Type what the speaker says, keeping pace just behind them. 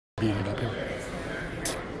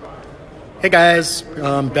Hey guys,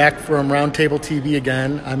 back from Roundtable TV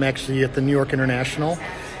again. I'm actually at the New York International,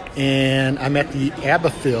 and I'm at the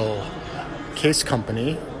Abafil case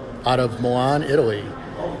company out of Milan, Italy.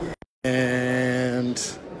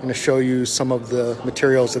 And I'm going to show you some of the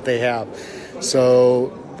materials that they have. So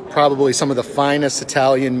probably some of the finest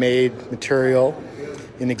Italian-made material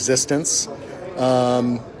in existence.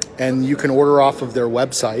 And you can order off of their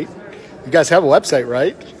website. You guys have a website,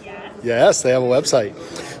 right? Yes, they have a website.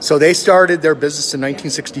 So they started their business in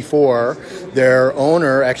 1964. Their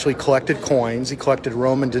owner actually collected coins. He collected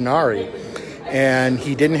Roman denarii, and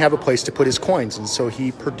he didn't have a place to put his coins, and so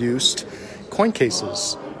he produced coin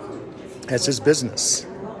cases as his business.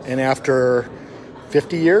 And after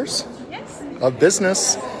 50 years of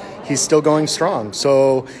business, he's still going strong.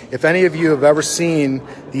 So if any of you have ever seen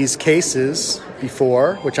these cases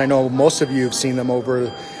before, which I know most of you have seen them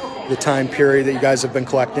over the time period that you guys have been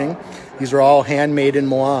collecting, these are all handmade in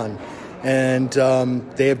Milan, and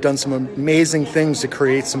they have done some amazing things to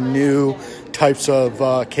create some new types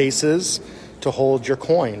of cases to hold your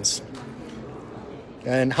coins.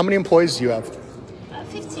 And how many employees do you have?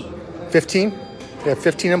 15. 15? You have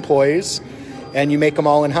 15 employees, and you make them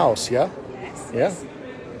all in-house, yeah? Yes. Yeah.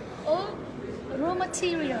 All raw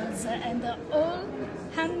materials and all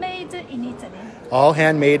handmade in Italy. All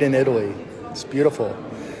handmade in Italy. It's beautiful.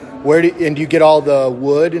 And do you get all the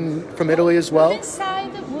wood from Italy as well? Wood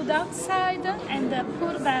inside, wood outside, and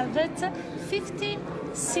pure velvet, 50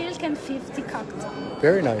 silk and 50 cotton.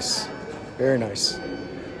 Very nice. Very nice.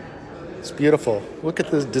 It's beautiful. Look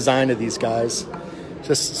at the design of these guys.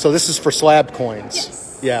 So this is for slab coins.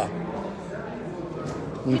 Yes. Yeah.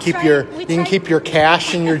 You can keep your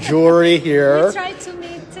cash and your jewelry here. We try to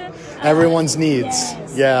meet everyone's needs.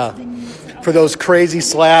 Yes, yeah. the needs for those crazy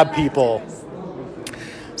slab people.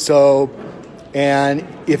 So, and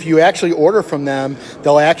if you actually order from them,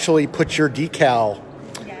 they'll actually put your decal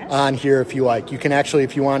on here if you like. You can actually,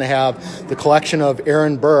 if you want to have the collection of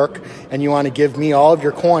Berk, and you want to give me all of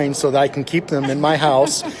your coins so that I can keep them in my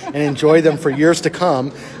house and enjoy them for years to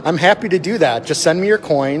come, I'm happy to do that. Just send me your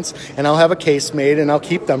coins, and I'll have a case made, and I'll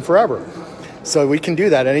keep them forever. So we can do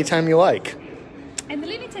that anytime you like. And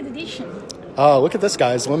limited edition. Oh, look at this,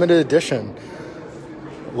 guys. Limited edition.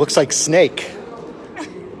 Looks like snake.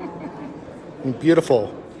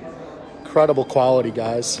 Beautiful. Incredible quality,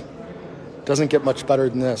 guys. Doesn't get much better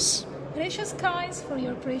than this. Precious coins for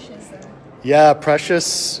your precious. Yeah,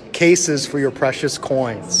 precious cases for your precious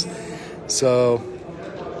coins. So,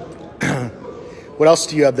 what else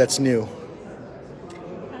do you have that's new?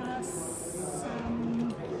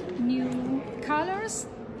 Some new colors.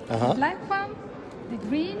 The black one, the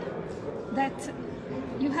green. That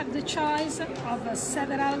you have the choice of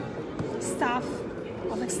several stuff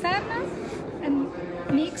of external and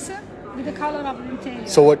mix with the color of the interior.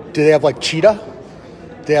 So what, do they have like cheetah?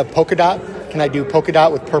 Do they have polka dot? Can I do polka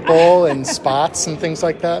dot with purple and spots and things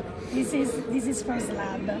like that? This is for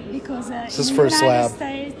slab, because this is in for the slab.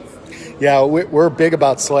 United States, yeah, we're big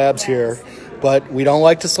about slabs here, but we don't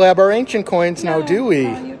like to slab our ancient coins now, do we?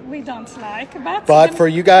 No, we don't like. But for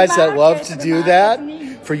you guys that love to do that,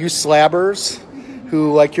 for you slabbers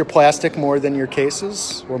who like your plastic more than your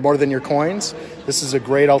cases or more than your coins, this is a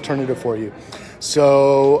great alternative for you.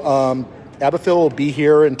 So Abafil will be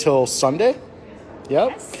here until Sunday. Yep.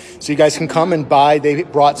 Yes. So you guys can come and buy. They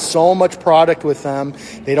brought so much product with them.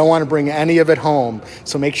 They don't want to bring any of it home.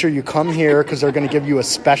 So make sure you come here because they're going to give you a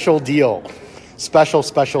special deal. Special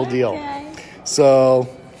deal. Okay. So,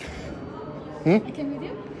 I can with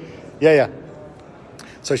you? Yeah.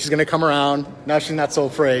 So she's going to come around. Now she's not so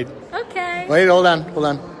afraid. Okay. Wait, hold on.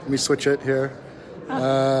 Let me switch it here.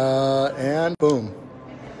 And boom.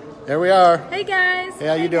 There we are. Hey guys. Hey,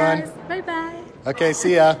 how you doing? Bye bye. Okay,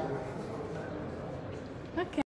 see ya.